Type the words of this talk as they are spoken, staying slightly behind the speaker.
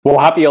Well,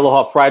 happy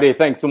Aloha Friday.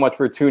 Thanks so much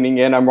for tuning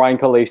in. I'm Ryan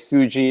Kalei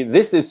Suji.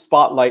 This is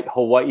Spotlight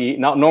Hawaii.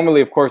 Now, normally,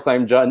 of course,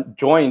 I'm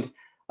joined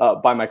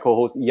by my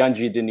co-host,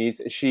 Yanji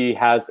Denise. She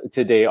has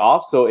today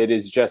off, so it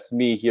is just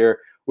me here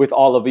with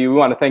all of you. We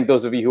want to thank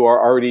those of you who are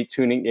already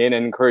tuning in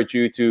and encourage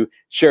you to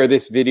share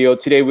this video.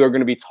 Today, we are going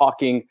to be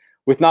talking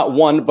with not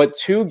one, but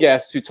two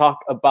guests to talk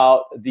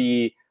about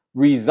the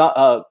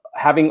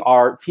having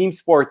our team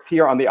sports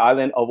here on the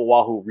island of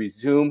Oahu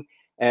resume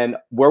and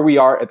where we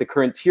are at the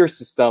current tier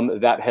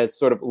system that has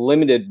sort of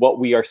limited what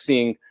we are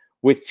seeing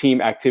with team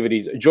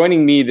activities.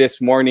 Joining me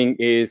this morning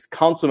is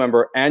Council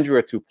Member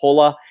Andrea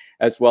Tupola,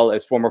 as well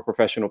as former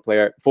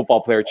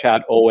football player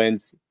Chad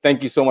Owens.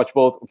 Thank you so much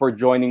both for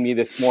joining me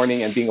this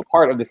morning and being a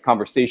part of this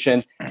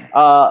conversation.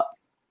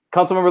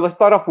 Councilmember, let's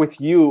start off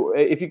with you.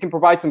 If you can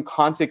provide some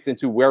context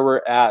into where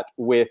we're at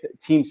with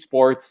team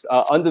sports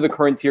under the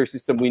current tier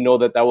system, we know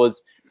that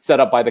was set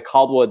up by the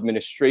Caldwell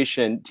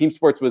administration. Team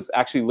sports was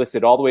actually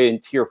listed all the way in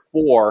tier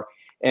 4.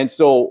 And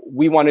so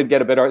we wanted to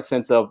get a better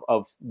sense of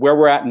where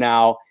we're at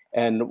now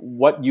and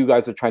what you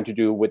guys are trying to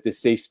do with the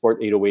Safe Sport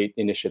 808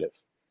 initiative.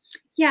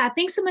 Yeah,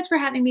 thanks so much for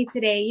having me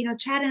today. You know,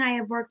 Chad and I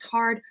have worked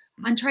hard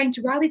on trying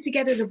to rally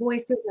together the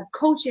voices of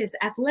coaches,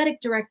 athletic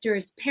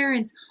directors,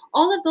 parents,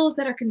 all of those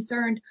that are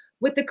concerned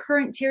with the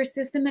current tier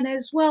system and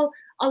as well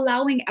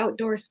allowing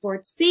outdoor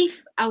sports,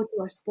 safe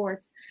outdoor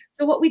sports.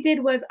 So what we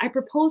did was I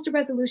proposed a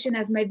resolution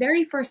as my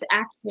very first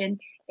action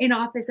in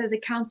office as a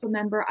council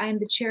member. I am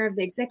the chair of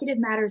the Executive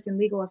Matters and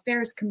Legal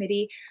Affairs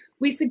Committee.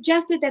 We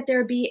suggested that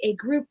there be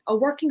a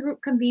working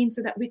group convened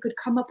so that we could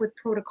come up with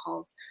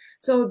protocols.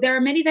 So there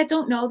are many that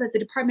don't know that the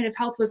Department of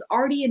Health was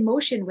already in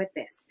motion with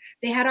this.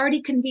 They had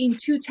already convened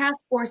 2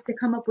 task forces to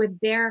come up with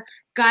their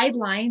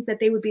guidelines that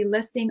they would be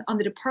listing on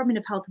the Department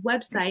of Health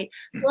website.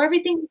 So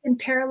everything was in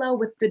parallel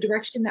with the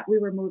direction that we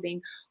were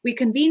moving. We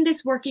convened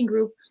this working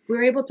group. We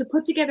were able to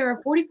put together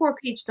a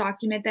 44-page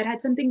document that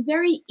had something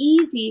very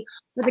easy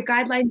for the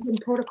guidelines and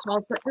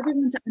protocols for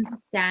everyone to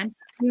understand.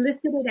 We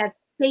listed it as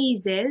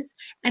phases,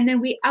 and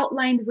then we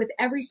outlined with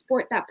every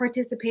sport that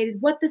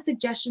participated what the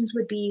suggestions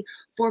would be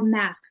for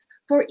masks,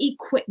 for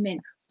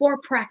equipment, for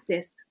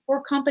practice,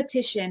 for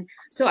competition.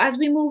 So as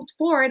we moved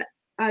forward,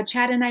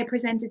 Chad and I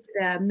presented to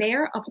the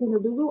mayor of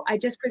Honolulu. I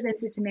just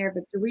presented to Mayor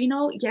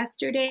Victorino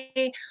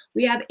yesterday.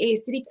 We have a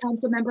city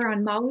council member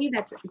on Maui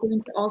that's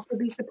going to also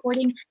be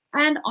supporting,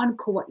 and on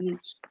Kauai.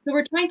 So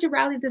we're trying to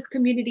rally this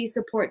community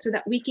support so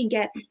that we can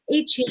get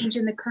a change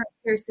in the current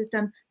tier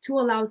system to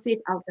allow safe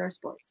outdoor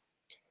sports.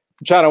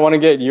 Chad, I want to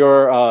get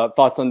your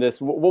thoughts on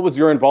this. What was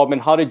your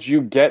involvement? How did you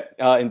get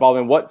involved,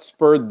 and what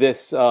spurred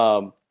this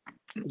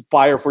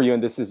fire for you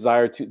and this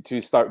desire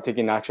to start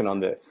taking action on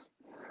this?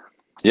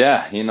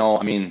 Yeah,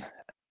 I mean,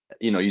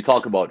 you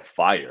talk about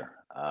fire.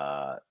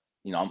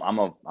 I'm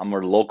a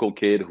local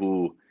kid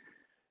who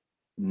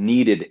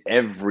needed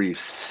every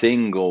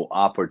single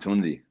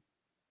opportunity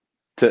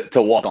to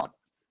walk on.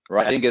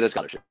 Right, I didn't get a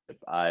scholarship.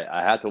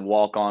 I had to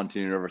walk on to the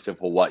University of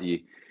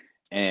Hawaii,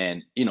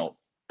 and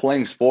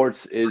playing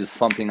sports is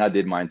something I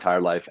did my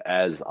entire life.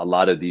 As a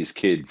lot of these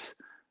kids,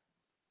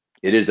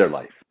 it is their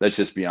life. Let's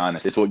just be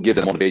honest. It's what gives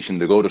them motivation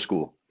to go to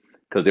school,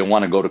 because they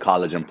want to go to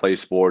college and play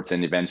sports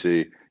and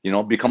eventually,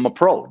 become a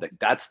pro.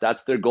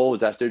 That's their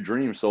goals. That's their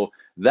dream. So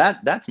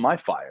that's my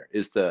fire,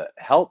 is to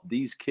help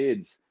these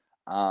kids,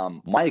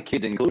 my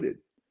kids included,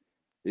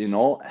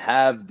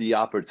 have the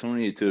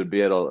opportunity to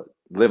be able to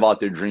live out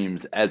their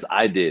dreams as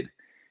I did.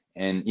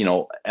 And,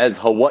 as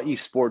Hawaii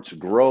sports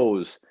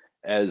grows,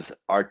 as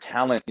our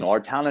talents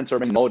are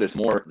being noticed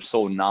more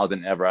so now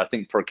than ever. I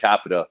think per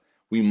capita,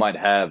 we might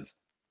have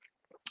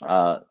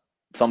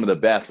some of the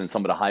best and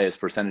some of the highest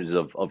percentages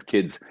of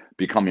kids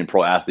becoming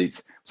pro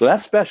athletes. So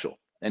that's special.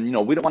 And,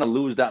 we don't want to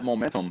lose that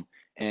momentum.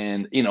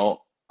 And,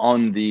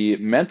 on the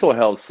mental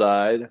health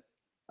side,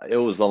 it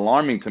was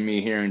alarming to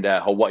me hearing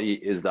that Hawaii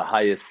is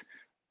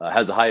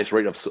has the highest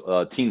rate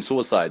of teen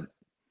suicide.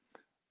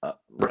 I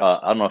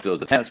don't know if it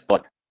was attempts,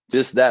 but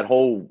just that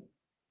whole,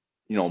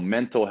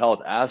 mental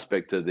health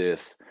aspect to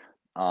this,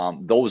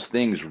 those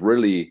things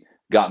really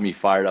got me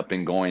fired up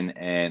and going.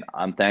 And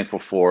I'm thankful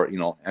for,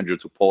 Andrea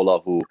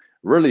Tupola, who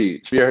really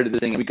spearheaded this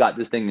thing, and we got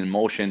this thing in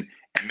motion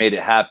and made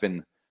it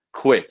happen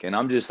quick. And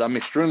I'm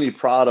extremely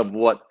proud of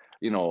what,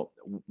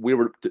 we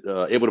were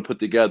able to put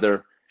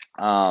together.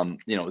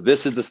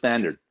 This is the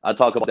standard. I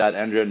talk about that.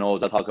 Andrea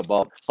knows. I talk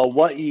about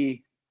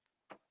Hawaii.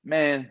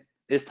 Man,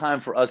 it's time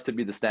for us to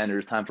be the standard.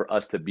 It's time for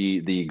us to be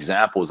the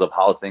examples of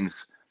how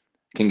things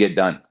can get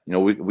done.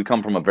 We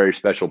come from a very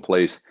special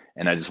place,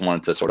 and I just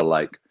wanted to sort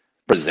of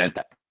present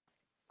that.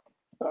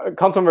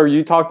 Councilmember,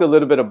 you talked a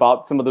little bit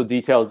about some of the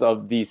details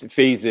of these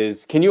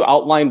phases. Can you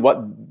outline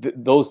what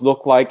those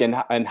look like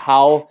and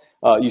how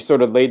you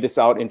sort of laid this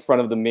out in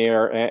front of the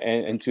mayor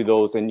and to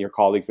those and your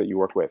colleagues that you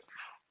work with?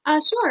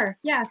 Sure.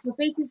 Yeah. So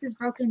phases is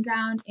broken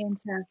down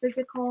into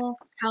physical,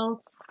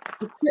 health,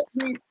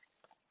 equipment,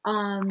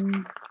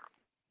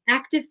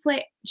 active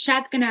play.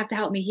 Chad's gonna have to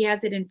help me. He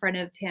has it in front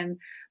of him.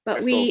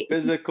 But so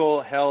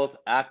physical, health,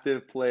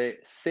 active play,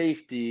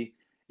 safety,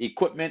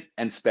 equipment,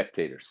 and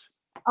spectators.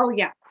 Oh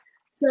yeah.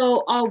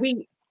 So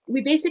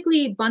we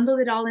basically bundled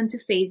it all into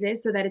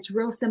phases so that it's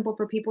real simple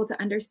for people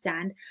to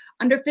understand.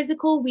 Under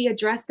physical, we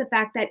addressed the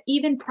fact that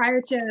even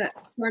prior to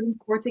starting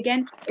sports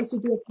again, is to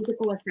do a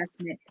physical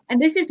assessment. And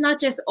this is not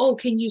just, oh,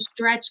 can you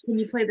stretch? Can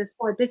you play the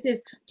sport? This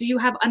is, do you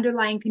have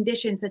underlying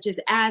conditions such as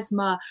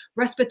asthma,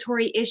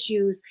 respiratory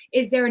issues?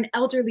 Is there an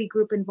elderly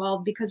group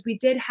involved? Because we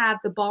did have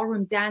the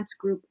ballroom dance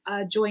group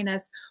join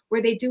us,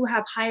 where they do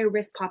have higher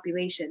risk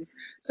populations.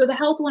 So the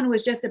health one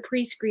was just a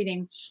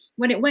pre-screening.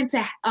 When it went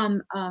to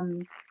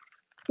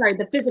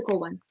the physical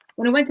one.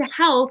 When it went to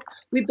health,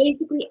 we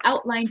basically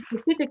outlined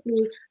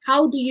specifically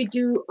how do you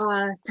do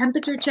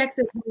temperature checks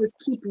as well as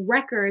keep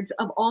records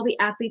of all the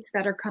athletes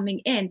that are coming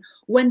in.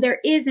 When there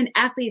is an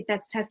athlete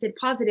that's tested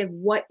positive,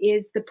 what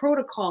is the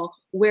protocol?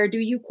 Where do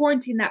you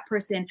quarantine that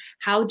person?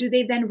 How do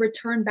they then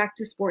return back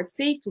to sports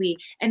safely?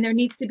 And there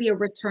needs to be a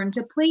return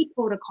to play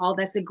protocol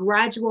that's a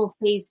gradual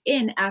phase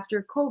in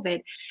after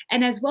COVID.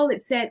 And as well,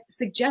 it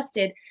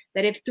suggested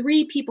that if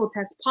 3 people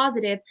test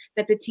positive,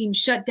 that the team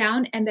shut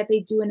down and that they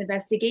do an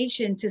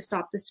investigation to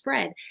stop the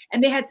spread.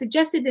 And they had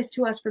suggested this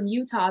to us from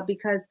Utah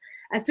because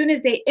as soon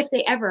as if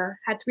they ever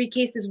had 3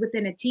 cases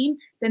within a team,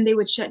 then they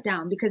would shut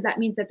down, because that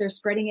means that they're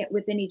spreading it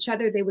within each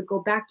other. They would go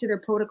back to their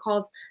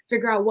protocols,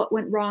 figure out what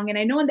went wrong. And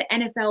I know in the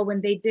NFL,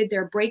 when they did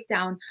their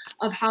breakdown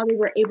of how they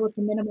were able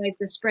to minimize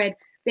the spread,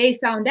 they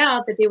found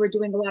out that they were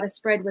doing a lot of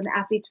spread when the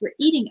athletes were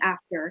eating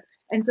after.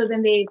 And so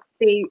then they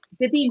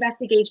did the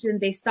investigation.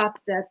 They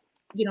stopped the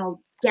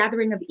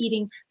gathering of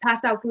eating,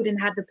 passed out food,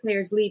 and had the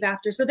players leave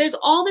after. So there's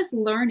all this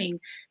learning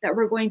that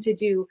we're going to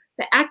do.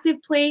 The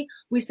active play,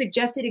 we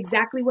suggested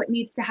exactly what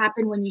needs to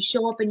happen when you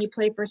show up and you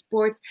play for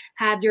sports.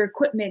 Have your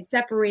equipment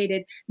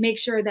separated. Make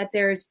sure that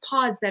there's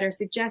pods that are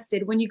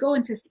suggested. When you go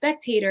into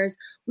spectators,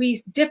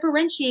 we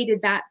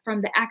differentiated that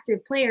from the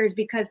active players,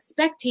 because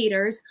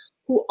spectators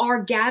who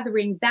are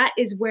gathering, that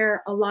is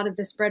where a lot of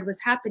the spread was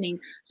happening.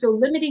 So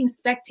limiting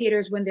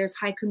spectators when there's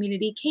high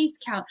community case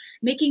count,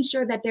 making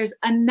sure that there's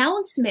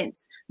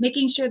announcements,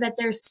 making sure that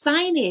there's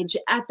signage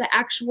at the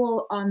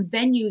actual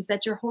venues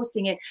that you're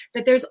hosting it,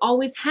 that there's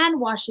always hand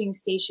washing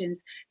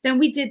stations. Then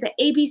we did the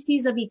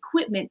ABCs of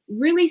equipment,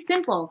 really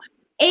simple.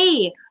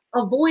 A,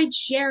 avoid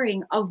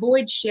sharing,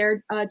 avoid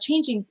shared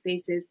changing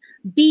spaces.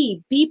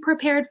 B, be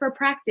prepared for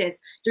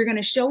practice. You're going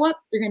to show up,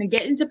 you're going to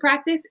get into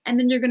practice, and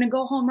then you're going to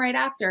go home right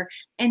after.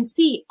 And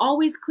C,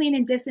 always clean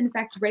and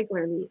disinfect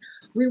regularly.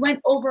 We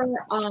went over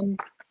the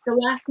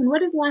last one.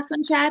 What is the last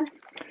one, Chad?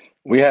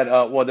 We had,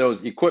 there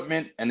was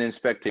equipment and then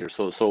spectators.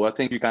 So I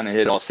think you kind of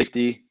hit all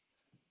safety.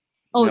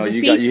 Oh,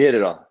 you hit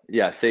it all.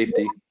 Yeah,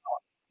 safety. Yeah.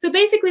 So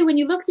basically, when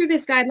you look through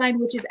this guideline,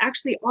 which is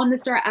actually on the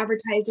Star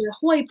Advertiser,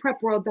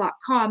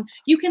 HawaiiPrepWorld.com,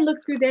 you can look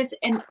through this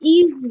and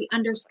easily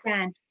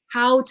understand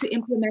how to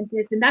implement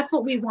this. And that's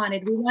what we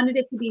wanted. We wanted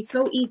it to be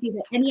so easy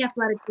that any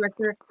athletic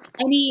director,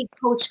 any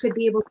coach could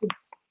be able to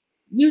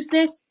use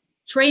this,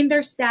 train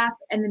their staff,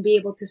 and then be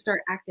able to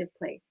start active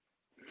play.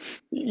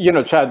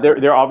 Chad,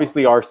 there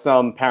obviously are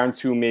some parents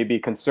who may be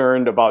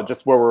concerned about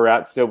just where we're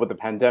at still with the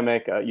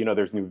pandemic.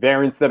 There's new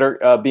variants that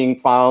are being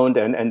found,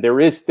 and there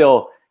is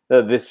still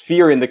this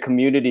fear in the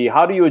community.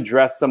 How do you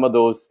address some of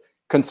those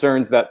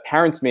concerns that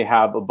parents may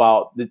have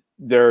about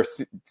their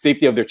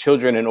safety of their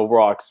children and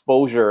overall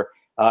exposure,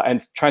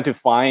 and trying to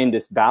find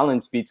this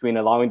balance between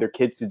allowing their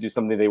kids to do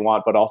something they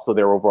want, but also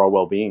their overall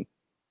well-being?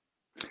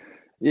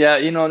 Yeah,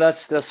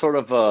 that's sort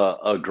of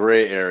a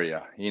gray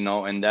area,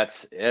 and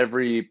that's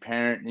every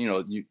parent,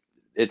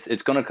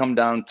 it's going to come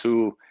down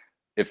to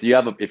if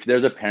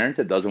there's a parent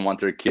that doesn't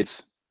want their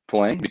kids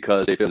playing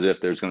because they feel as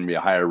if there's going to be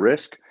a higher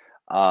risk,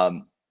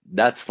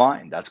 that's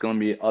fine. That's going to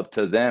be up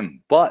to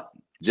them. But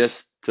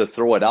just to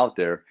throw it out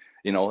there,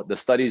 the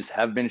studies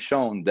have been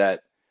shown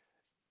that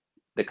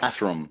the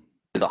classroom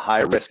is a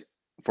higher risk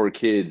for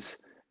kids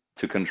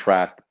to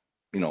contract,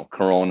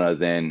 corona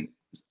than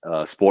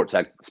sports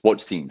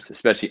teams,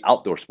 especially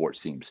outdoor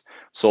sports teams.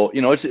 So,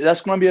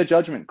 that's going to be a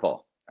judgment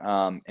call.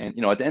 And,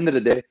 at the end of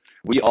the day,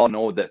 we all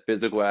know that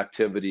physical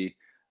activity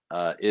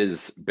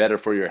is better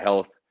for your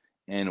health.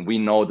 And we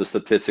know the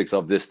statistics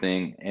of this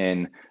thing.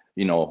 And,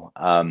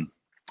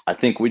 I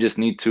think we just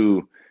need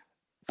to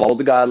follow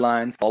the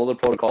guidelines, follow the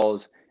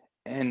protocols,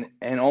 and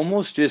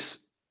almost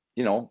just,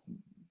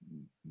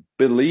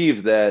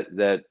 believe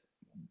that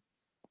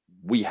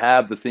we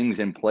have the things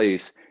in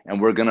place and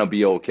we're gonna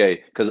be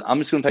okay. Because I'm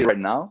just gonna tell you right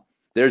now,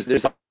 there's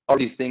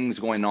already things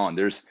going on.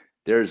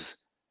 There's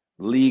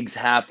leagues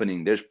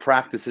happening, there's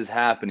practices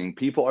happening,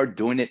 people are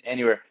doing it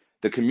anywhere.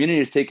 The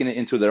community is taking it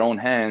into their own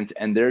hands,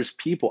 and there's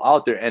people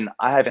out there, and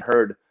I haven't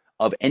heard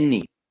of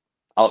any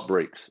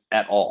outbreaks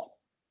at all.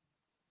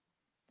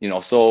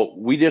 So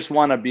we just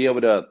want to be able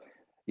to,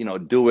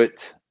 do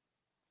it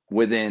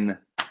within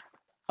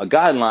a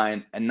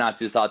guideline and not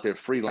just out there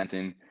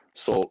freelancing.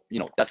 So,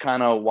 that's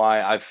kind of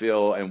why I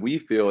feel, and we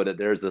feel, that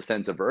there's a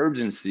sense of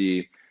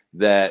urgency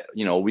that,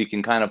 we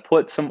can kind of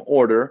put some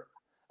order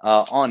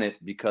on it,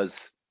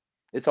 because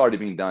it's already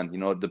being done.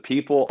 The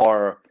people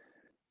are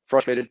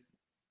frustrated.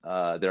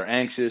 They're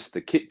anxious.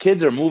 The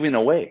kids are moving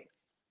away.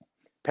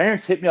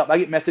 Parents hit me up. I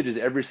get messages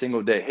every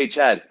single day. Hey,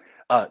 Chad,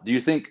 do you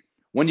think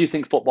when do you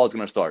think football is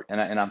going to start?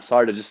 And I'm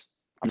sorry to just,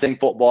 I'm saying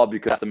football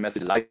because that's the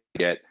message I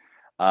get.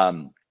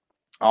 I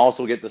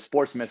also get the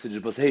sports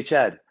messages, but say, hey,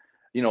 Chad,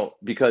 you know,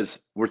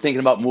 because we're thinking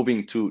about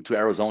moving to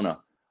Arizona,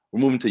 we're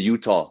moving to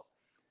Utah,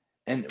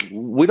 and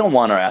we don't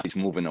want our athletes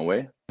moving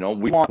away. You know,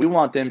 we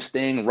want them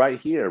staying right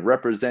here,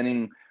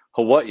 representing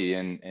Hawaii,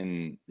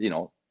 and you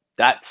know,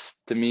 that's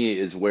to me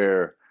is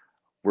where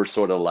we're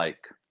sort of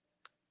like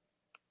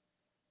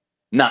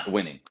not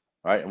winning,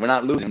 right? We're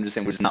not losing. I'm just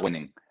saying we're just not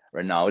winning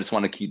right now. I just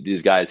want to keep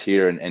these guys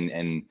here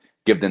and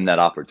give them that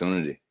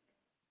opportunity.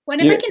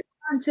 Whenever I can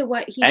on to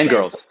what he and said,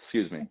 girls,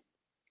 excuse me.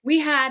 We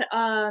had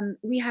a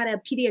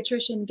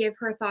pediatrician give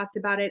her thoughts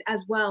about it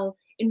as well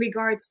in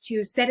regards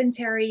to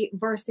sedentary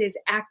versus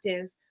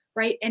active,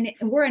 right? And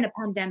we're in a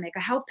pandemic,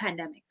 a health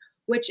pandemic,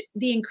 which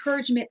the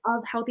encouragement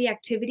of healthy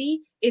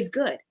activity is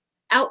good.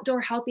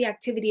 Outdoor healthy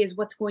activity is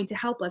what's going to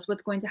help us,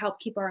 what's going to help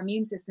keep our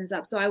immune systems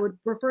up. So I would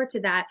refer to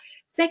that.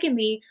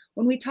 Secondly,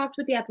 when we talked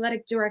with the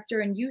athletic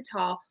director in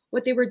Utah,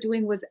 what they were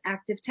doing was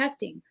active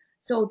testing.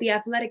 So the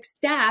athletic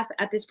staff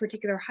at this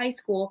particular high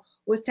school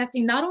was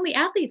testing not only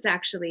athletes,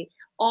 actually,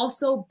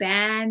 also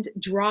band,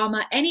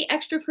 drama, any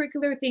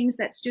extracurricular things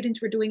that students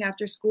were doing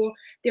after school.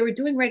 They were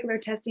doing regular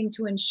testing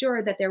to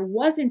ensure that there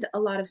wasn't a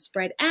lot of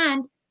spread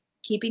and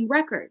keeping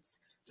records.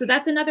 So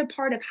that's another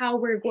part of how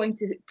we're going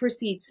to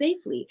proceed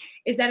safely,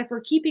 is that if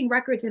we're keeping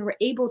records and we're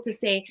able to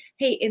say,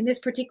 hey, in this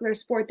particular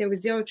sport, there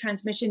was zero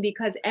transmission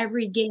because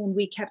every game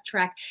we kept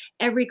track,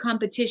 every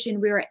competition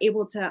we were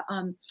able to,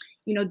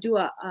 do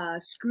a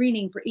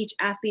screening for each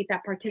athlete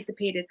that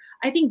participated.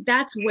 I think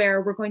that's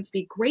where we're going to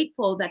be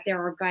grateful that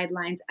there are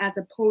guidelines as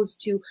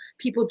opposed to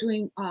people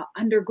doing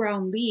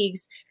underground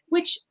leagues,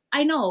 which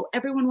I know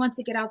everyone wants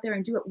to get out there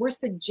and do it. We're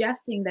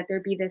suggesting that there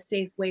be this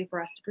safe way for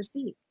us to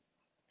proceed.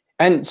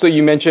 And so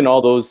you mentioned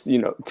all those,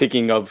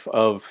 taking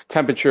of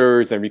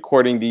temperatures and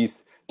recording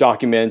these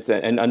documents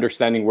and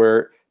understanding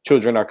where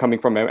children are coming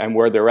from and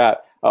where they're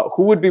at.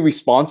 Who would be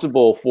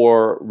responsible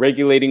for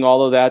regulating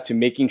all of that, to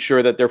making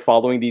sure that they're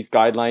following these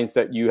guidelines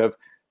that you have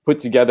put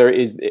together?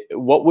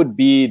 What would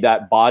be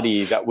that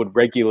body that would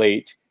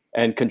regulate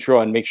and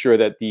control and make sure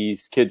that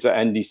these kids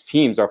and these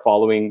teams are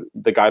following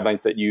the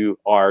guidelines that you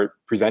are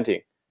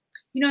presenting?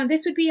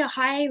 This would be a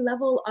high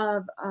level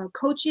of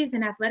coaches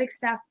and athletic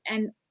staff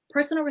and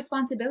personal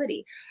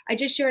responsibility. I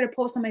just shared a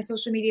post on my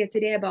social media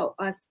today about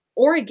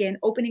Oregon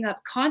opening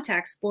up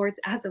contact sports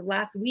as of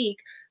last week.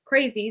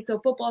 Crazy. So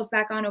football's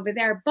back on over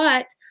there.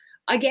 But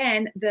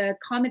again, the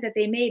comment that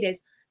they made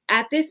is,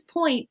 at this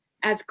point,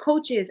 as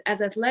coaches,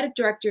 as athletic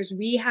directors,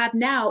 we have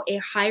now a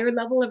higher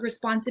level of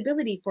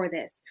responsibility for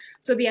this.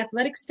 So the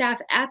athletic staff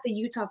at the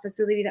Utah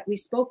facility that we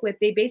spoke with,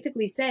 they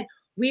basically said,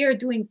 we are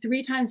doing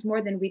 3 times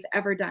more than we've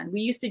ever done. We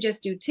used to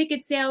just do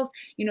ticket sales,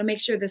 make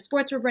sure the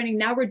sports were running.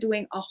 Now we're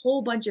doing a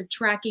whole bunch of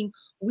tracking.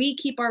 We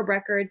keep our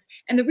records.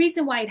 And the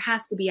reason why it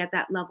has to be at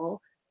that level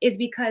is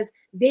because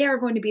they are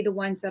going to be the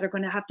ones that are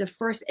going to have to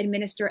first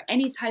administer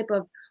any type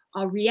of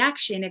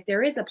reaction if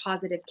there is a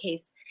positive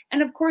case.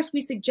 And of course, we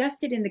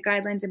suggested in the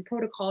guidelines and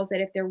protocols that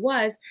if there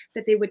was,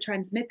 that they would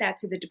transmit that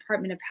to the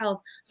Department of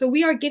Health. So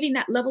we are giving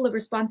that level of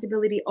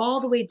responsibility all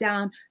the way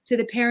down to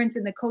the parents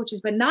and the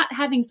coaches, but not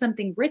having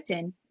something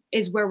written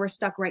is where we're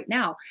stuck right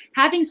now.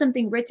 Having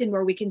something written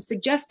where we can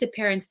suggest to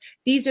parents,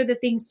 these are the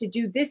things to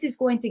do. This is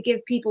going to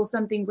give people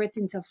something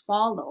written to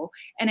follow.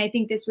 And I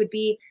think this would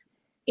be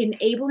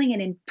enabling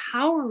and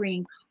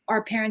empowering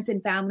our parents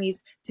and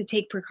families to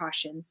take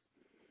precautions.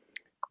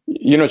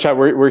 Chad,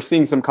 we're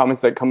seeing some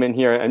comments that come in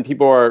here, and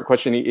people are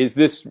questioning, is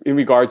this in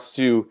regards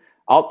to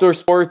outdoor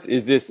sports?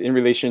 Is this in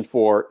relation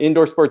for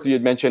indoor sports? You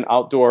had mentioned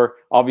outdoor,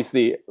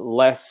 obviously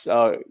less,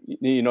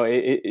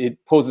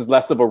 it poses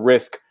less of a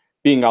risk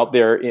being out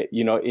there,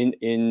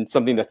 in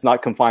something that's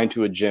not confined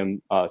to a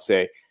gym,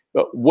 say.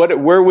 But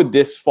where would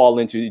this fall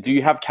into? Do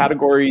you have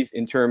categories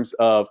in terms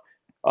of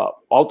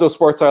outdoor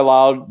sports are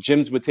allowed,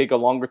 gyms would take a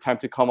longer time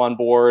to come on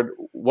board?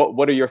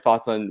 What are your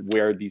thoughts on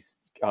where these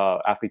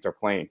athletes are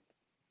playing?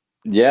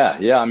 Yeah.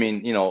 I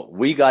mean,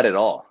 we got it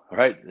all,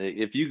 right?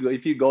 If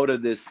you go to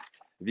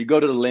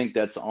the link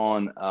that's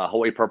on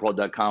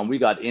HawaiiPurple.com, we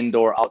got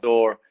indoor,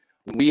 outdoor.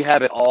 We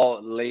have it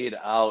all laid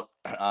out.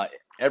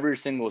 Every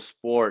single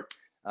sport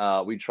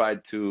we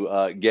tried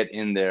to get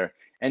in there,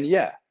 and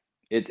yeah,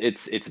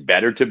 it's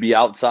better to be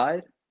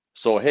outside.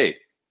 So hey,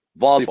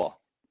 volleyball,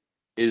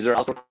 is there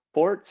outdoor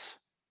courts?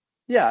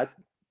 Yeah,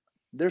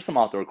 there's some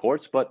outdoor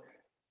courts, but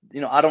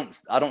I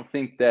don't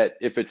think that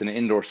if it's an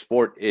indoor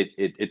sport,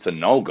 it's a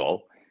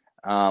no-go.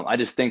 I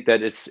just think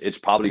that it's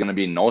probably going to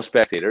be no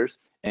spectators,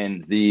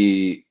 and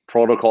the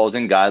protocols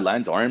and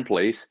guidelines are in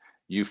place.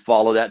 You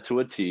follow that to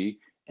a T,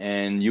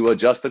 and you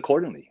adjust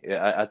accordingly.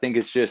 I think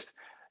it's just,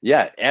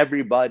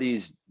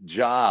 everybody's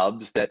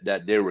jobs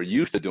that they were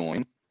used to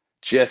doing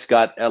just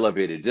got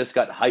elevated, just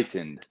got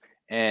heightened.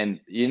 And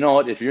you know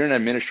what? If you're an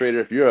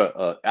administrator, if you're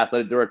a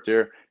athletic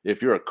director,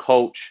 if you're a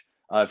coach,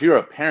 if you're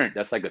a parent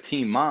that's like a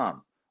team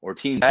mom or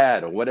team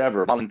dad or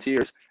whatever,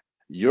 volunteers,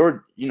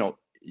 you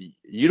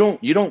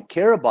don't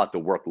care about the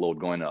workload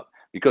going up,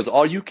 because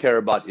all you care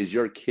about is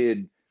your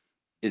kid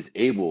is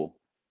able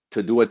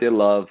to do what they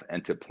love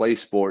and to play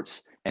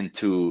sports and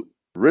to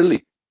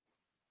really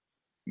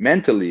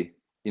mentally,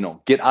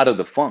 get out of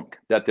the funk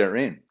that they're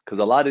in. Because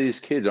a lot of these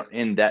kids are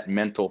in that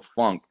mental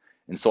funk.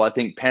 And so I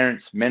think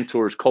parents,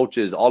 mentors,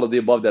 coaches, all of the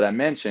above that I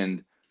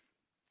mentioned,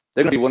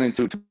 they're going to be willing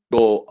to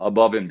go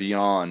above and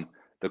beyond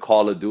the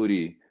call of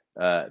duty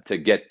to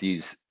get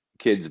these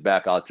kids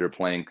back out there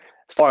playing.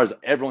 As far as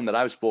everyone that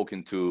I've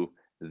spoken to,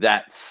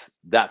 that's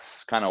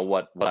kind of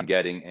what I'm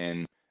getting.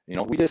 And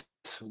we just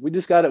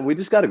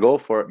gotta go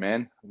for it,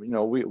 man.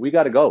 We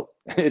gotta go.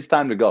 It's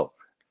time to go.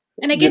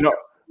 And I guess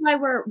why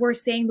we're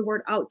saying the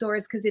word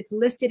outdoors, because it's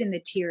listed in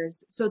the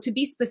tiers. So to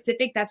be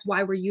specific, that's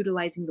why we're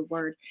utilizing the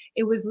word.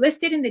 It was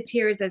listed in the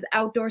tiers as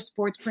outdoor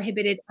sports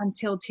prohibited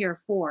until tier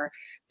 4.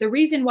 The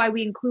reason why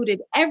we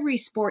included every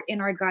sport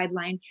in our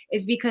guideline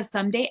is because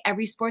someday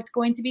every sport's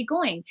going to be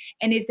going.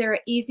 And is there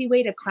an easy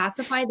way to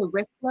classify the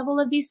risk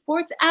level of these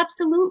sports?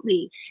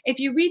 Absolutely. If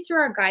you read through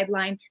our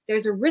guideline,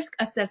 there's a risk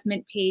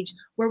assessment page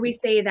where we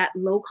say that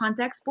low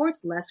contact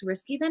sports, less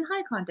risky than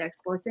high contact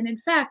sports. And in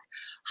fact,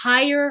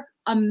 higher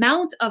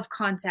amount of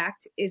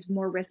contact is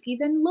more risky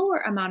than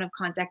lower amount of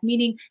contact,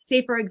 meaning,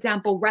 say, for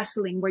example,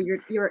 wrestling, where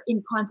you're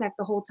in contact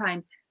the whole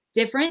time,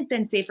 different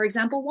than, say, for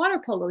example,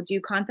 water polo. Do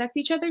you contact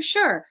each other?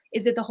 Sure.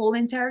 Is it the whole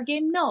entire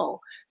game? No.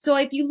 So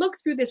if you look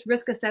through this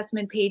risk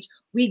assessment page,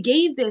 we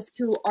gave this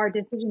to our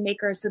decision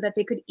makers so that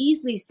they could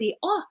easily see,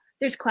 oh,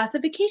 there's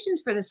classifications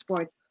for the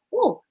sports.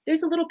 Oh,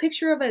 there's a little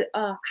picture of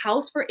a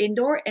house for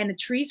indoor and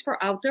trees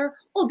for outdoor.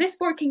 Oh, this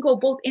sport can go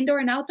both indoor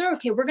and outdoor.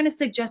 Okay, we're going to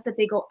suggest that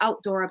they go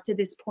outdoor up to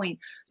this point.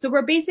 So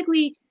we're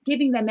basically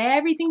giving them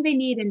everything they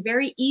need in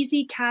very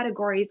easy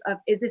categories of,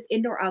 is this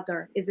indoor,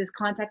 outdoor? Is this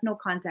contact, no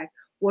contact?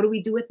 What do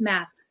we do with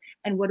masks?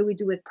 And what do we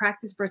do with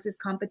practice versus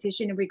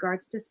competition in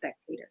regards to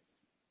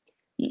spectators?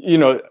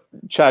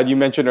 Chad, you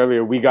mentioned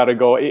earlier, we got to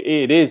go.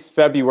 It is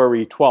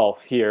February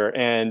 12th here.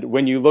 And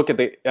when you look at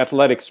the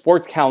athletic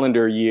sports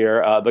calendar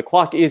year, the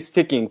clock is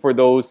ticking for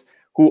those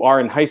who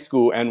are in high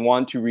school and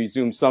want to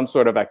resume some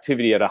sort of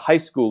activity at a high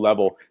school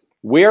level.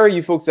 Where are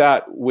you folks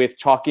at with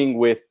talking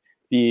with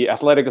the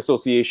athletic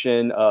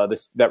association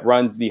that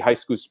runs the high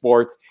school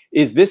sports?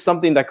 Is this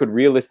something that could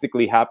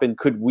realistically happen?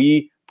 Could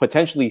we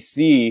potentially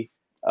see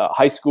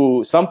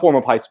some form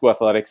of high school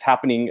athletics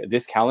happening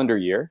this calendar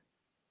year?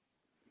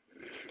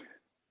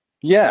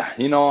 Yeah,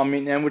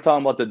 and we're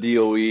talking about the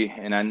DOE,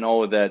 and I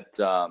know that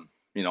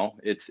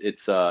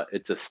it's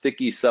a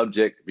sticky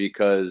subject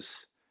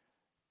because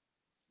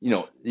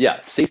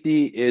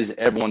safety is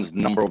everyone's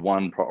number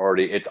one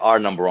priority. It's our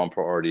number one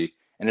priority,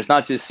 and it's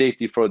not just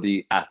safety for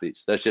the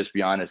athletes. Let's just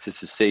be honest.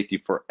 This is safety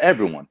for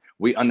everyone.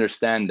 We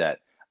understand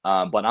that,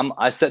 but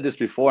I said this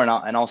before, and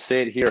I'll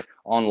say it here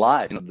on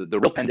live. The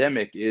real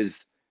pandemic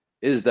is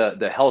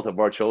the health of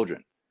our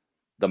children,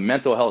 the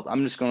mental health.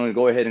 I'm just going to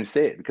go ahead and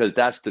say it because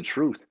that's the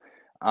truth.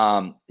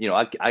 I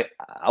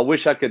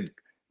wish I could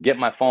get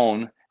my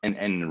phone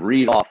and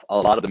read off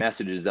a lot of the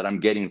messages that I'm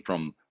getting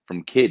from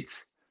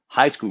kids,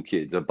 high school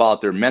kids,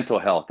 about their mental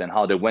health and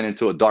how they went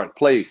into a dark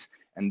place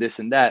and this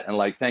and that. And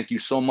like, thank you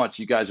so much.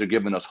 You guys are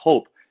giving us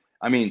hope.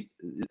 I mean,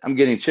 I'm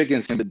getting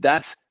chicken skin, but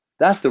that's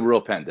the real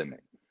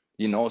pandemic,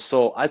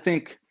 So I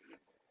think,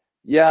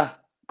 yeah,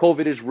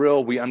 COVID is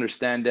real. We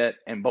understand that.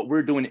 But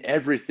we're doing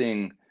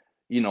everything,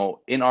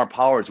 in our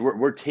powers.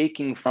 We're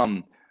taking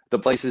from the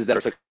places that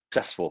are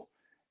successful.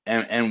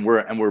 And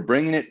we're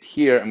bringing it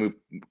here, and we've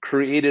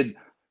created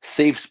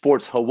Safe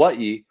Sports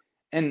Hawaii.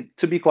 And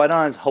to be quite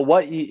honest,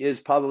 Hawaii is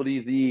probably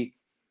the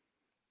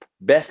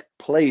best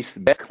place,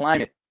 best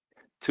climate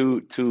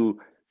to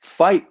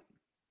fight,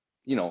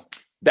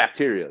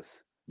 bacteria,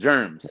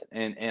 germs.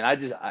 And I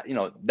just,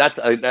 that's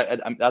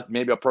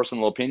maybe a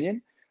personal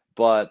opinion,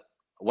 but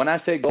when I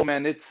say go,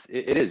 man, it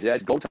is. Yeah,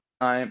 it's go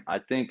time. I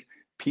think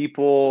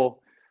people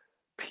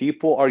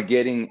are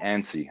getting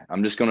antsy.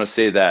 I'm just gonna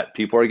say that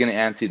people are getting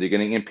antsy. They're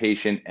getting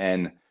impatient,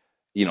 and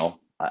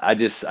I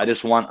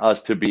just want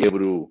us to be able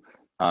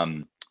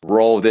to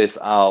roll this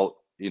out,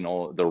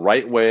 the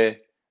right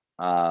way,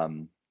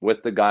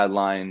 with the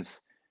guidelines.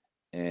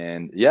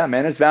 And yeah,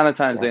 man, it's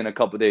Valentine's Day in a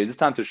couple of days. It's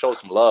time to show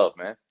some love,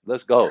 man.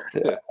 Let's go.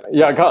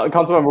 Yeah,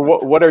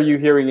 Councilmember, what are you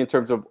hearing in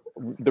terms of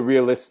the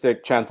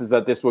realistic chances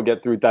that this will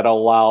get through that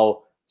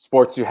allow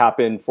sports to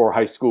happen for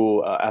high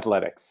school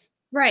athletics?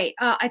 Right.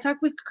 I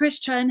talked with Chris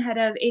Chun, head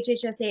of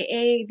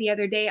HHSAA, the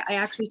other day. I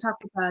actually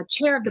talked with the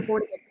chair of the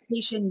Board of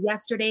Education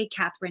yesterday,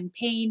 Catherine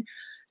Payne.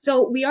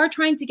 So we are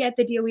trying to get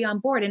the DOE on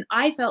board. And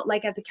I felt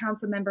like as a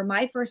council member,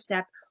 my first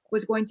step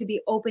was going to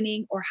be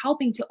opening or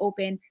helping to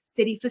open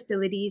city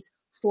facilities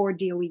for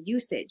DOE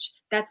usage.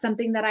 That's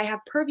something that I have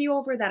purview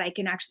over, that I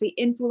can actually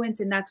influence.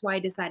 And that's why I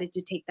decided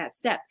to take that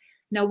step.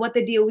 Now, what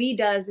the DOE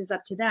does is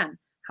up to them.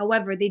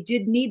 However, they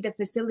did need the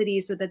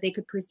facilities so that they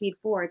could proceed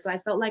forward. So I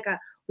felt like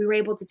we were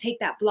able to take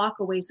that block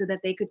away so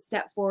that they could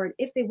step forward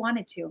if they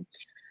wanted to.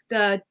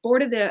 The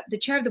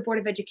chair of the Board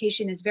of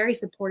Education is very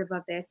supportive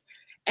of this.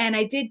 And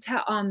I did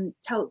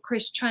tell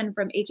Chris Chun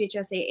from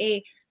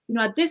HHSAA,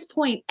 at this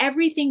point,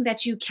 everything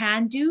that you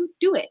can do,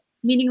 do it.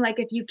 meaning like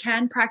if you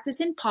can practice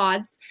in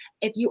pods,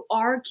 if you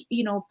are,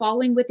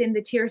 following within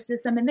the tier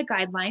system and the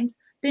guidelines,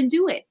 then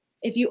do it.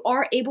 If you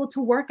are able to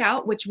work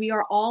out, which we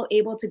are all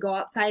able to go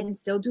outside and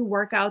still do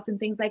workouts and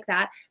things like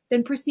that,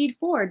 then proceed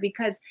forward,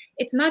 because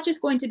it's not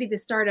just going to be the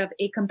start of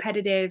a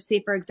competitive,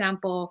 say, for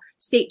example,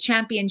 state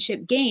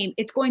championship game.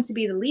 It's going to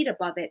be the lead up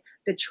of it,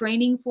 the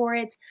training for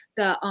it,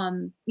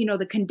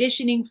 the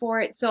conditioning for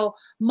it. So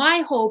my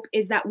hope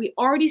is that we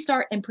already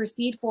start and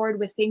proceed forward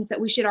with things that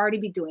we should already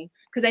be doing.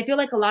 Because I feel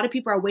like a lot of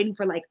people are waiting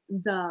for like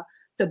the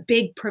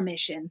big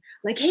permission.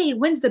 Like, hey,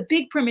 when's the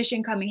big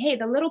permission coming? Hey,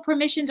 the little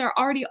permissions are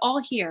already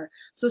all here.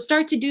 So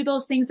start to do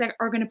those things that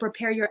are going to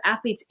prepare your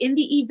athletes in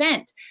the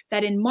event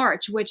that in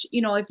March, which,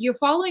 if you're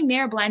following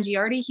Mayor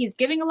Blangiardi, he's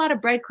giving a lot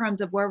of breadcrumbs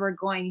of where we're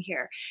going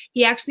here.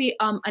 He actually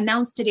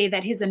announced today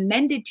that his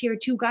amended tier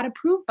 2 got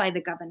approved by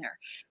the governor.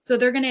 So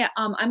they're going to,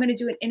 I'm going to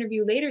do an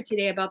interview later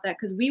today about that,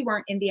 because we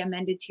weren't in the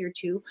amended tier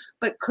 2,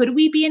 but could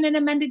we be in an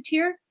amended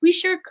tier? We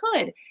sure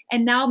could.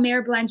 And now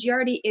Mayor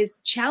Blangiardi is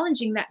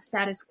challenging that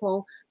status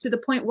quo to the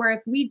point where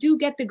if we do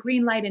get the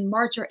green light in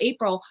March or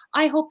April,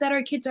 I hope that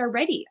our kids are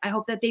ready. I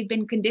hope that they've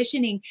been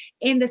conditioning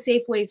in the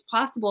safe ways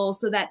possible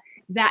so that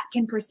that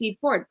can proceed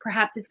forward.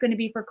 Perhaps it's going to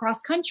be for cross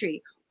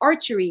country,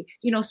 archery,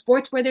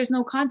 sports where there's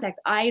no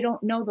contact. I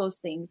don't know those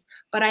things,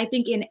 but I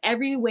think in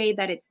every way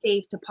that it's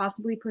safe to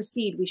possibly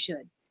proceed, we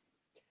should.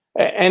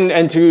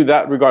 And to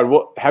that regard,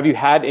 have you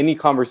had any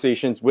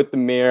conversations with the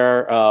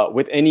mayor,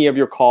 with any of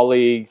your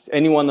colleagues,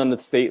 anyone on the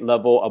state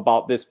level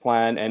about this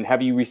plan? And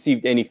have you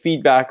received any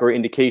feedback or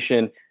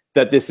indication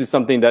that this is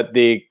something that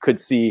they could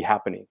see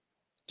happening?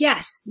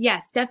 Yes,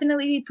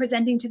 definitely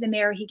presenting to the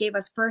mayor. He gave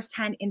us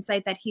firsthand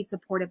insight that he's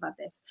supportive of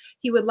this.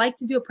 He would like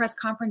to do a press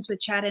conference with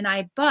Chad and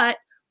I, but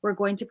we're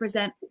going to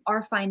present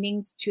our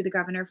findings to the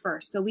governor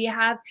first. So we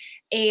have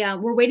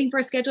we're waiting for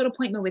a scheduled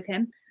appointment with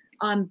him.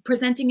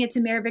 Presenting it to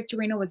Mayor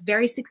Victorino was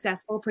very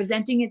successful.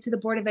 Presenting it to the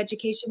Board of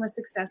Education was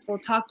successful.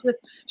 Talked with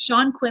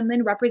Sean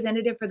Quinlan,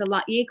 representative for the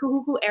Laie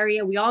Kahuku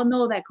area. We all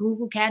know that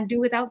Kahuku can't do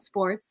without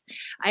sports.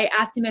 I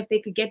asked him if they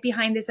could get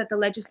behind this at the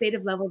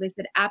legislative level. They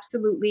said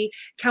absolutely.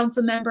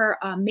 Council member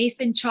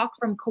Mason Chalk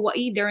from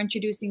Kauai, they're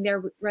introducing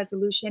their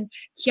resolution.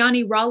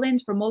 Kiani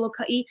Rollins from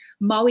Molokai,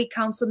 Maui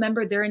council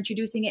member, they're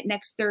introducing it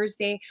next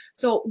Thursday.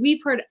 So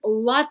we've heard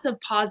lots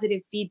of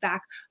positive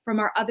feedback from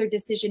our other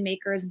decision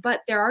makers,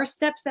 but there are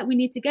steps that we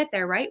need to get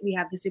there, right? We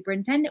have the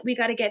superintendent we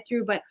got to get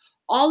through, but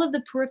all of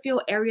the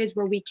peripheral areas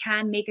where we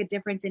can make a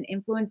difference and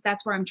influence,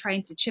 that's where I'm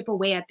trying to chip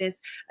away at this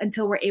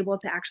until we're able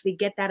to actually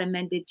get that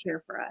amended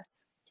tier for us.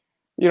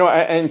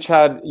 And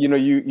Chad,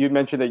 you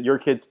mentioned that your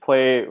kids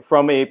play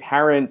from a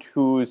parent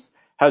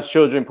has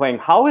children playing.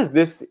 How has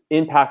this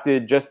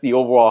impacted just the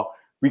overall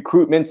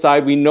recruitment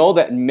side? We know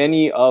that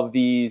many of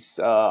these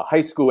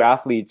high school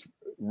athletes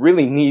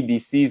really need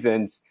these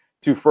seasons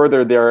to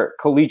further their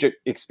collegiate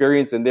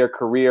experience and their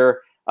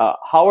career.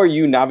 How are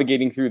you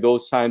navigating through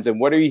those times? And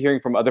what are you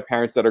hearing from other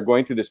parents that are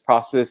going through this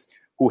process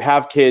who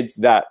have kids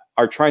that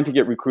are trying to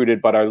get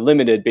recruited but are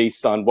limited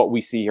based on what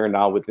we see here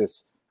now with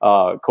this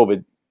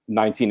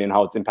COVID-19 and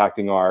how it's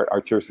impacting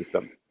our tier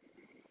system?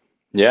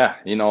 Yeah,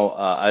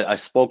 I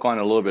spoke on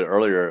it a little bit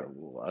earlier.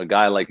 A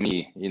guy like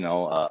me,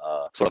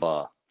 sort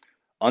of a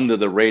under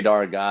the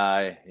radar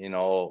guy,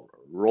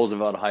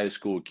 Roosevelt High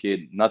School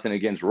kid, nothing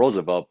against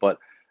Roosevelt, but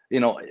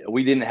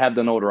we didn't have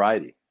the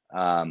notoriety.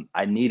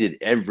 I needed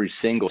every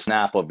single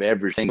snap of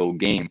every single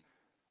game,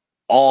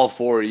 all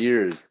 4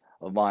 years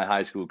of my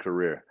high school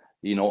career,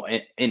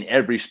 in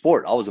every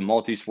sport. I was a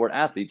multi-sport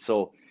athlete.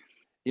 So,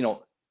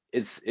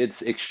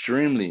 it's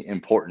extremely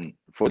important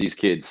for these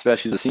kids,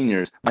 especially the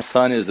seniors. My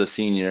son is a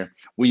senior.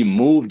 We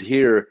moved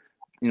here,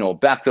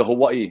 back to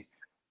Hawaii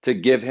to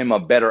give him a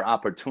better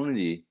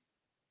opportunity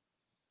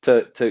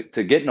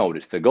to get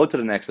noticed, to go to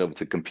the next level,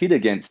 to compete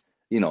against,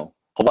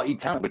 Hawaii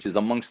talent, which is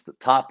amongst the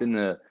top in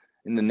the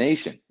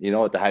nation,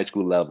 at the high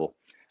school level.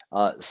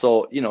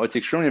 So, it's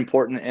extremely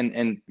important.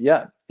 And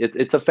yeah,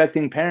 it's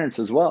affecting parents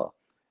as well.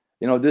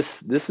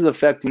 This is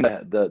affecting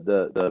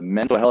the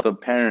mental health of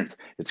parents.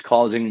 It's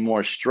causing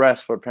more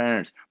stress for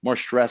parents, more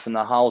stress in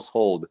the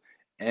household.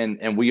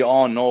 And we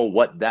all know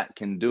what that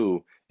can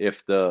do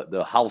if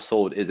the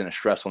household is in a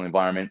stressful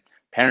environment.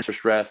 Parents are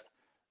stressed,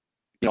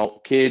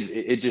 kids,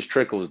 it just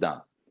trickles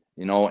down.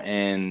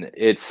 And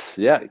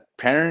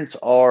parents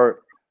are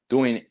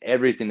doing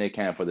everything they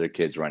can for their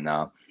kids right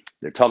now.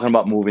 They're talking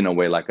about moving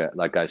away, like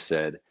I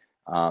said.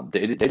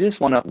 We just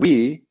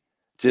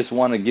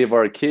want to give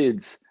our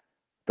kids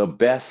the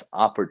best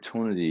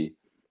opportunity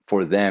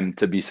for them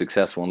to be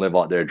successful and live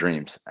out their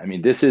dreams. I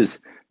mean, this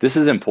is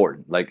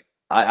important. Like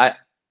I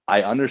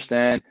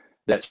understand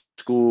that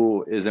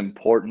school is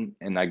important,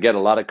 and I get a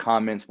lot of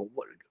comments, but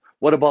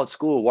what about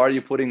school? Why are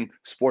you putting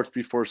sports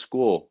before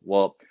school?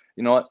 Well,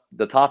 you know what?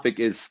 The topic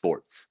is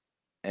sports.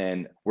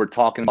 And we're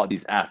talking about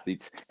these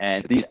athletes,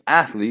 and these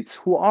athletes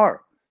who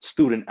are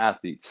student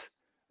athletes,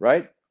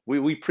 right?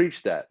 We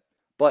preach that,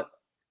 but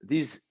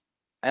these,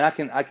 and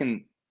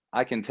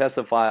I can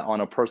testify on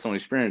a personal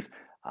experience.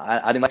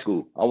 I didn't like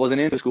school. I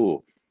wasn't into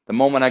school. The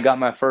moment I got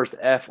my first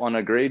F on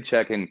a grade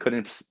check and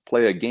couldn't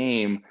play a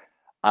game,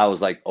 I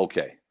was like,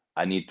 okay,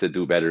 I need to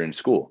do better in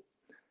school.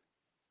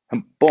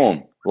 And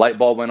boom, light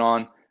bulb went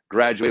on,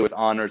 graduated with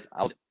honors.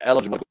 I was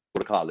eligible to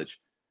go to college.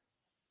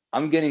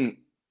 I'm getting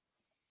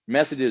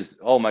messages,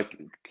 oh, my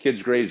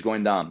kid's grade is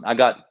going down. I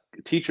got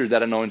teachers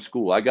that I know in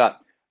school. I got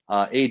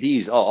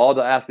ADs, all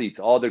the athletes,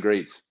 all the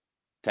grades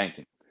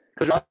tanking.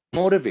 Because they're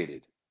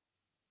unmotivated.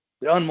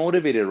 They're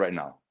unmotivated right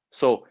now.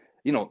 So,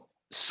 you know,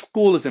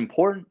 school is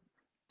important,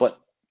 but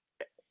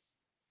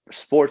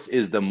sports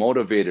is the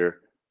motivator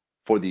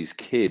for these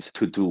kids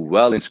to do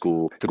well in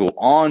school, to go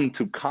on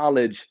to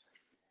college.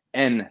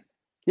 And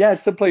yeah,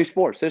 it's to play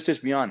sports. Let's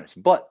just be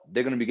honest. But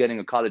they're going to be getting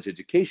a college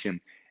education,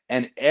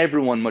 and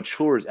everyone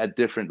matures at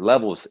different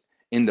levels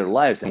in their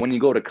lives. And when you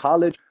go to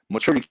college,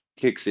 maturity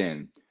kicks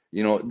in.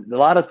 You know, a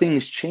lot of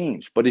things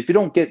change. But if you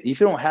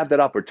don't have that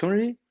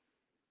opportunity,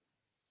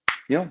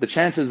 you know, the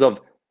chances of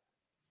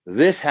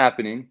this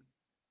happening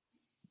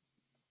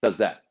does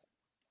that.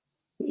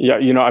 Yeah,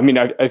 you know, I mean,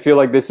 I feel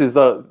like this is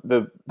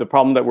the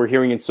problem that we're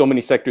hearing in so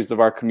many sectors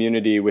of our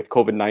community with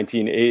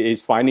COVID-19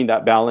 is finding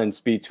that balance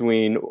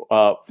between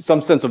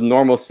some sense of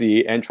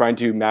normalcy and trying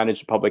to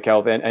manage public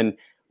health. And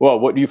well,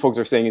 what you folks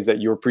are saying is that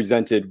you're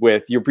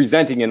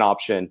presenting an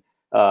option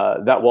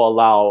that will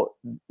allow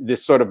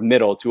this sort of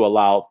middle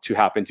to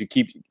happen, to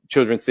keep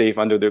children safe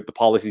under the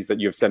policies that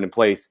you have set in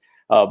place,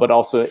 but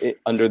also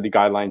under the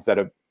guidelines that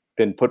have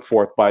been put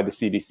forth by the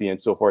CDC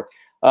and so forth.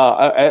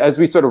 As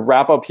we sort of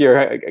wrap up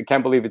here, I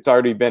can't believe it's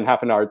already been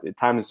half an hour.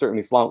 Time has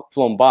certainly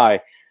flown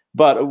by,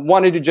 but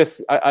wanted to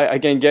just,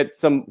 again, get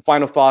some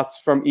final thoughts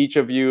from each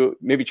of you.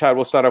 Maybe Chad,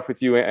 we'll start off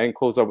with you and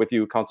close up with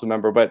you, council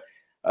member. But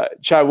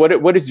Chad,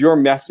 what is your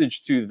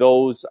message to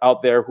those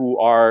out there who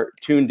are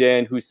tuned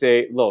in, who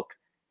say, look,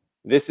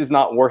 this is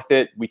not worth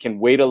it. We can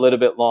wait a little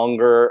bit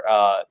longer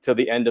till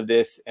the end of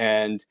this,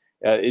 and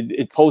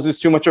it poses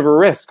too much of a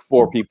risk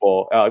for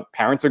people.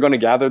 Parents are going to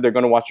gather. They're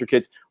going to watch your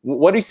kids.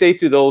 What do you say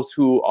to those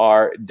who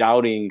are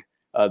doubting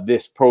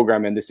this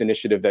program and this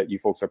initiative that you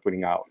folks are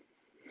putting out?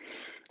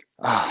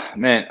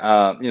 Man,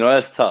 you know,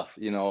 that's tough.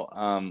 You know,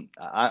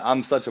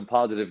 I'm such a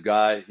positive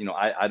guy. You know,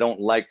 I don't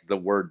like the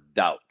word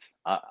doubt.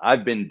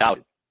 I've been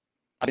doubted.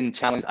 I've been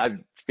challenged. I've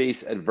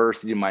faced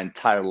adversity my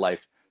entire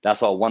life.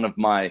 That's why one of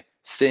my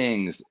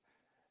sayings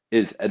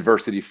is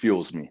adversity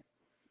fuels me.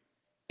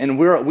 And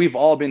we've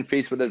all been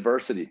faced with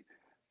adversity,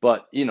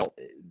 but you know,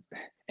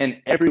 and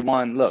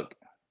everyone, look,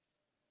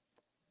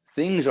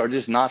 things are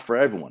just not for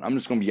everyone. I'm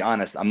just going to be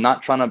honest. I'm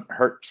not trying to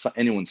hurt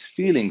anyone's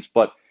feelings,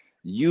 but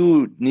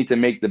you need to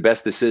make the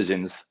best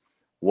decisions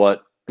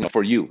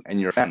for you and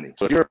your family.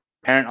 So if you're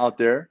a parent out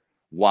there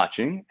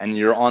watching and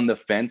you're on the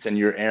fence and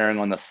you're erring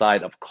on the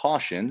side of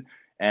caution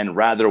and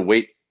rather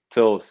wait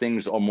till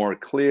things are more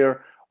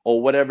clear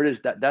or whatever it is,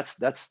 that's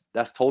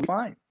totally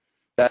fine.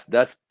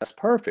 That's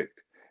perfect.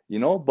 You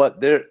know,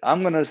 but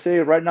I'm going to say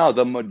right now,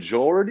 the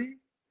majority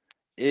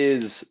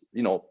is,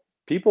 you know,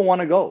 people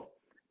want to go.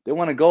 They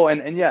want to go.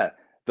 And yeah,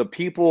 the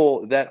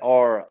people that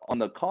are on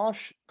the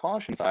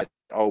caution side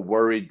are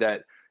worried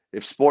that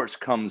if sports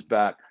comes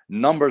back,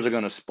 numbers are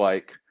going to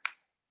spike.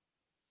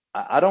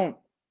 I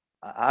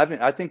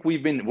think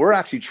we're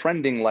actually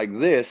trending like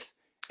this,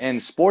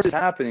 and sports is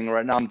happening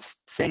right now. I'm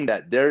saying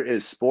that there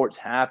is sports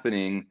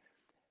happening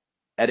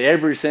at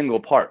every single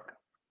park.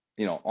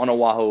 You know, on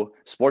Oahu,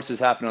 sports is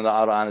happening on the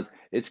outer islands.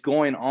 It's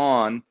going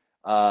on.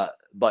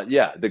 But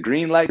yeah, the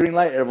green light,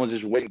 everyone's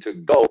just waiting to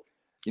go.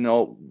 You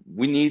know,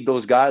 we need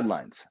those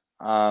guidelines.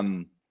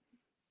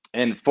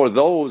 And for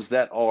those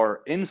that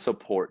are in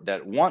support,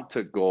 that want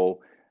to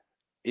go,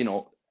 you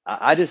know,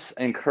 I just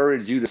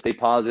encourage you to stay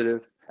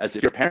positive. As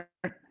if you're a parent,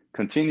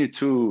 continue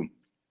to,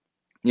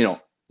 you know,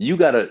 you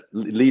got to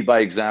lead by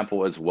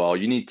example as well.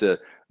 You need to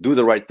do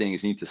the right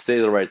things. You need to say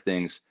the right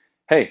things.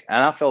 Hey,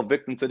 and I fell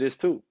victim to this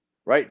too.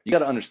 Right? You got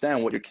to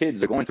understand what your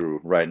kids are going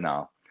through right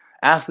now.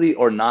 Athlete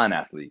or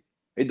non-athlete,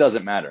 it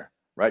doesn't matter,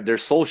 right? They're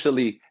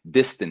socially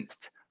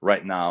distanced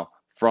right now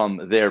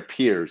from their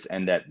peers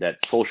and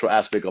that social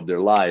aspect of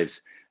their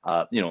lives.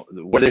 You know,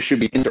 where they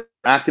should be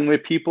interacting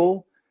with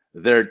people,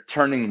 they're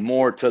turning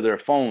more to their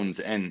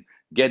phones and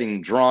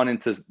getting drawn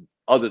into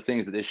other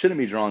things that they shouldn't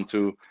be drawn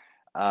to.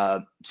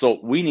 So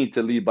we need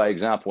to lead by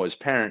example as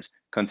parents,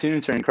 continue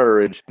to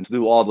encourage and to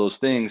do all those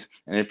things.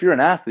 And if you're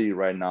an athlete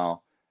right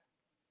now,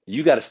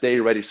 you got to stay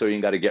ready so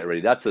you got to get ready.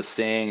 That's a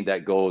saying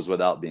that goes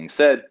without being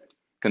said.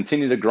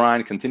 Continue to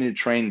grind, continue to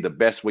train the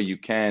best way you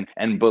can,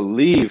 and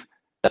believe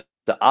that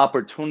the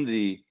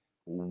opportunity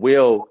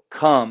will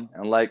come.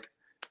 And like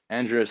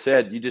Andrea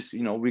said,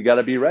 we got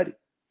to be ready.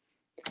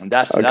 And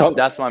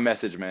that's my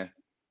message, man.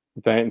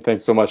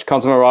 Thanks so much.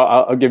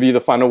 Councilmember, I'll give you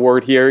the final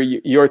word here.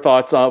 Your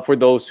thoughts for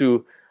those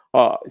who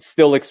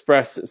still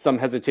express some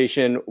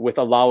hesitation with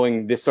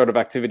allowing this sort of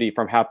activity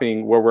from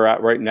happening where we're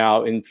at right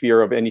now in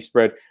fear of any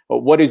spread.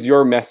 What is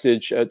your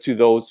message to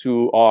those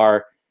who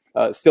are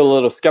still a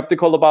little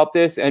skeptical about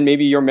this, and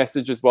maybe your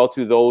message as well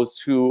to those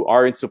who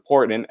are in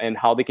support and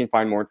how they can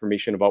find more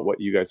information about what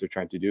you guys are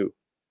trying to do?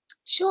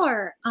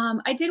 Sure.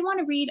 I did want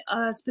to read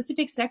a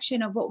specific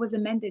section of what was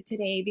amended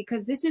today,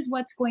 because this is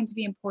what's going to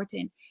be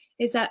important,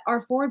 is that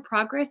our forward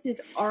progress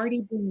is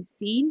already being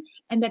seen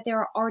and that there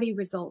are already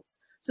results.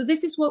 So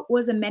this is what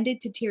was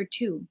amended to Tier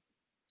 2.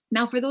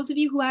 Now, for those of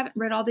you who haven't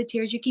read all the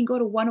tiers, you can go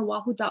to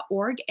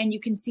oneoahu.org and you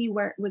can see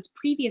where it was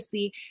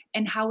previously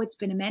and how it's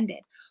been amended.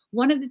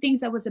 One of the things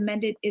that was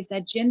amended is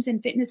that gyms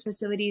and fitness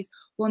facilities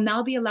will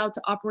now be allowed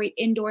to operate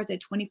indoors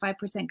at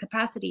 25%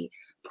 capacity.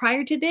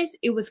 Prior to this,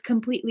 it was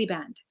completely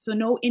banned. So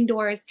no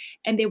indoors,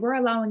 and they were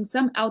allowing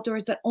some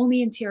outdoors, but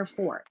only in Tier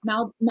 4.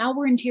 Now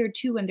we're in Tier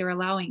 2 and they're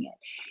allowing it.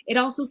 It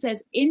also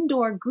says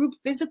indoor group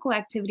physical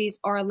activities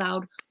are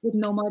allowed with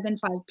no more than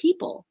 5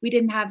 people. We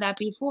didn't have that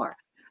before.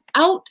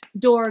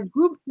 Outdoor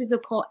group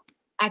physical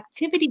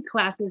activity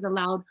classes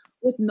allowed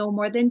with no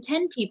more than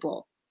 10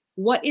 people.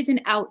 What is an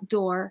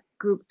outdoor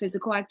group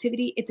physical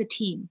activity? It's a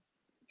team.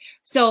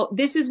 So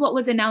this is what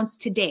was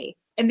announced today.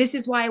 And this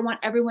is why I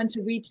want everyone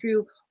to read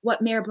through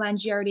what Mayor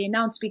Blangi already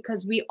announced,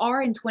 because we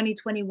are in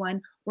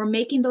 2021. We're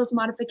making those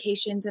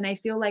modifications. And I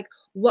feel like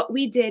what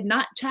we did,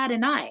 not Chad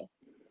and I,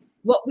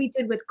 what we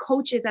did with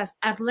coaches as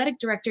athletic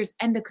directors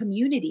and the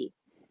community.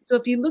 So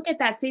if you look at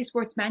that Safe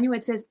Sports Manual,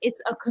 it says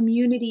it's a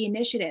community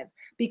initiative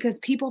because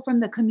people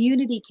from the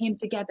community came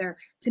together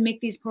to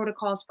make these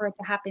protocols for it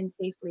to happen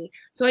safely.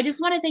 So I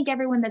just want to thank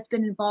everyone that's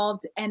been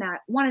involved. And I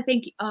want to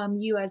thank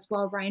you as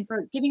well, Ryan,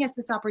 for giving us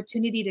this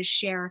opportunity to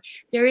share.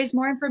 There is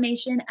more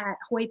information at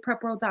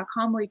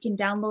hawaiiprepworld.com where you can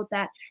download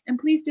that. And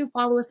please do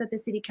follow us at the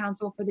City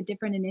Council for the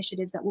different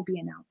initiatives that will be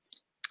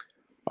announced.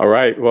 All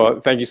right.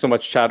 Well, thank you so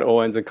much, Chad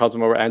Owens and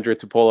Councilmember Andrea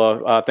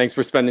Tupola. Thanks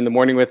for spending the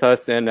morning with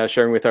us and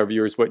sharing with our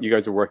viewers what you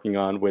guys are working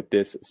on with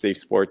this Safe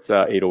Sports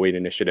 808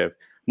 initiative.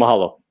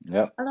 Mahalo.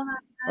 Yep. Aloha.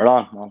 Right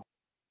on.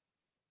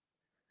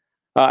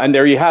 And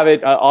there you have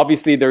it.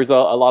 Obviously, there's a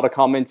lot of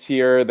comments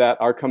here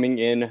that are coming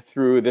in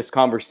through this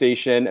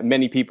conversation.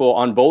 Many people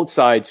on both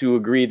sides who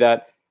agree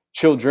that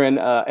children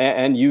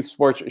and youth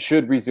sports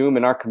should resume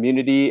in our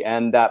community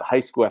and that high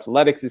school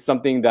athletics is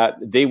something that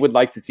they would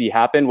like to see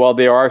happen. While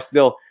there are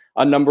still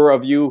a number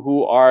of you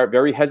who are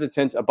very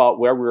hesitant about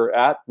where we're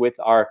at with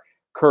our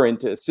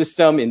current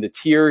system in the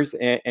tiers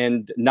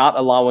and not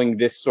allowing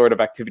this sort of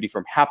activity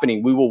from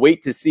happening. We will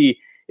wait to see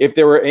if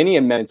there were any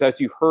amendments. As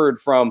you heard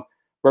from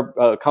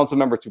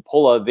Councilmember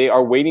Tupola, they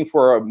are waiting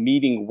for a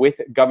meeting with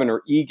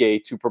Governor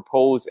Ige to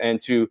propose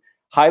and to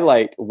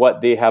highlight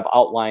what they have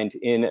outlined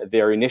in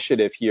their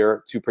initiative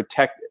here to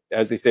protect,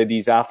 as they say,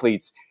 these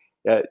athletes,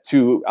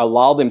 to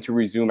allow them to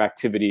resume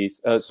activities.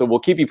 So we'll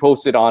keep you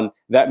posted on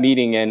that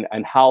meeting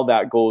and how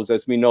that goes,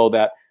 as we know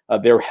that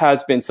there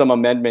has been some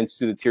amendments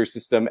to the tier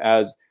system,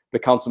 as the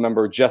council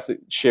member just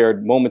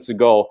shared moments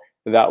ago,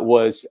 that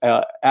was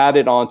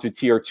added on to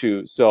Tier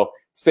 2. So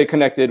stay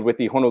connected with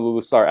the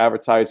Honolulu Star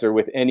Advertiser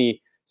with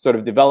any sort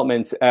of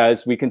developments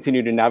as we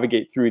continue to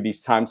navigate through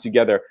these times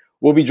together.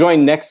 We'll be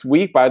joined next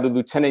week by the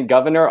Lieutenant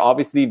Governor.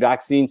 Obviously,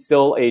 vaccine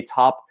still a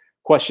top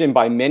question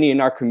by many in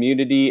our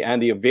community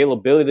and the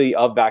availability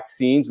of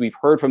vaccines. We've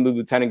heard from the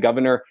Lieutenant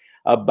Governor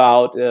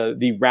about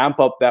the ramp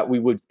up that we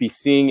would be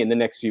seeing in the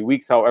next few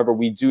weeks. However,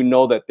 we do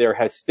know that there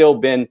has still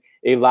been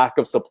a lack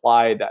of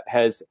supply that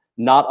has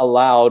not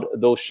allowed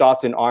those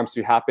shots in arms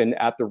to happen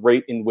at the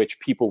rate in which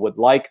people would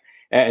like.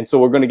 And so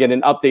we're going to get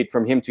an update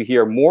from him to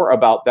hear more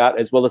about that,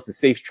 as well as the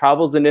Safe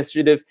Travels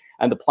Initiative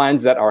and the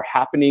plans that are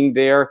happening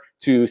there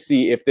to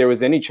see if there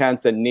was any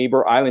chance that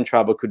neighbor island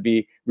travel could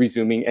be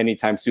resuming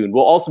anytime soon.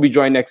 We'll also be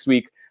joined next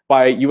week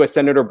by U.S.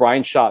 Senator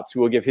Brian Schatz,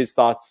 who will give his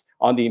thoughts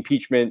on the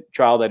impeachment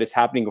trial that is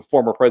happening of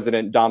former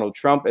President Donald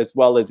Trump, as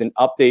well as an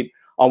update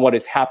on what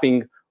is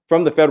happening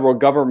from the federal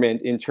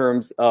government in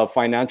terms of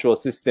financial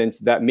assistance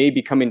that may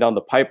be coming down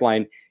the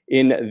pipeline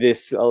in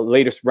this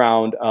latest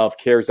round of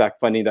CARES Act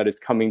funding that is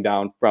coming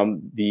down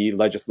from the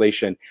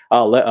legislation,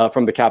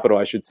 from the Capitol,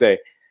 I should say.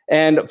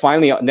 And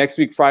finally, next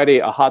week, Friday,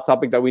 a hot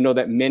topic that we know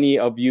that many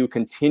of you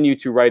continue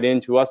to write in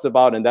to us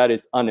about, and that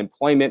is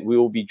unemployment. We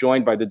will be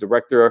joined by the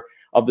Director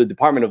of the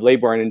Department of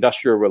Labor and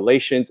Industrial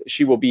Relations.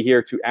 She will be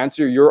here to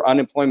answer your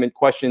unemployment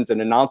questions.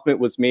 An announcement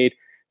was made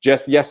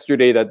just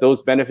yesterday that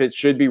those benefits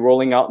should be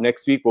rolling out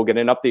next week. We'll get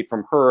an update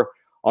from her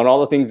on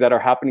all the things that are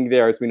happening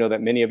there, as we know that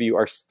many of you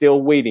are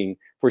still waiting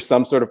for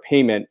some sort of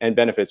payment and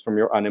benefits from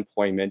your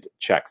unemployment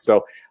checks.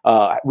 So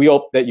we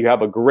hope that you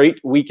have a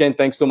great weekend.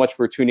 Thanks so much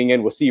for tuning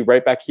in. We'll see you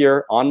right back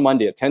here on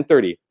Monday at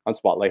 10:30 on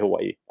Spotlight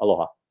Hawaii.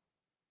 Aloha.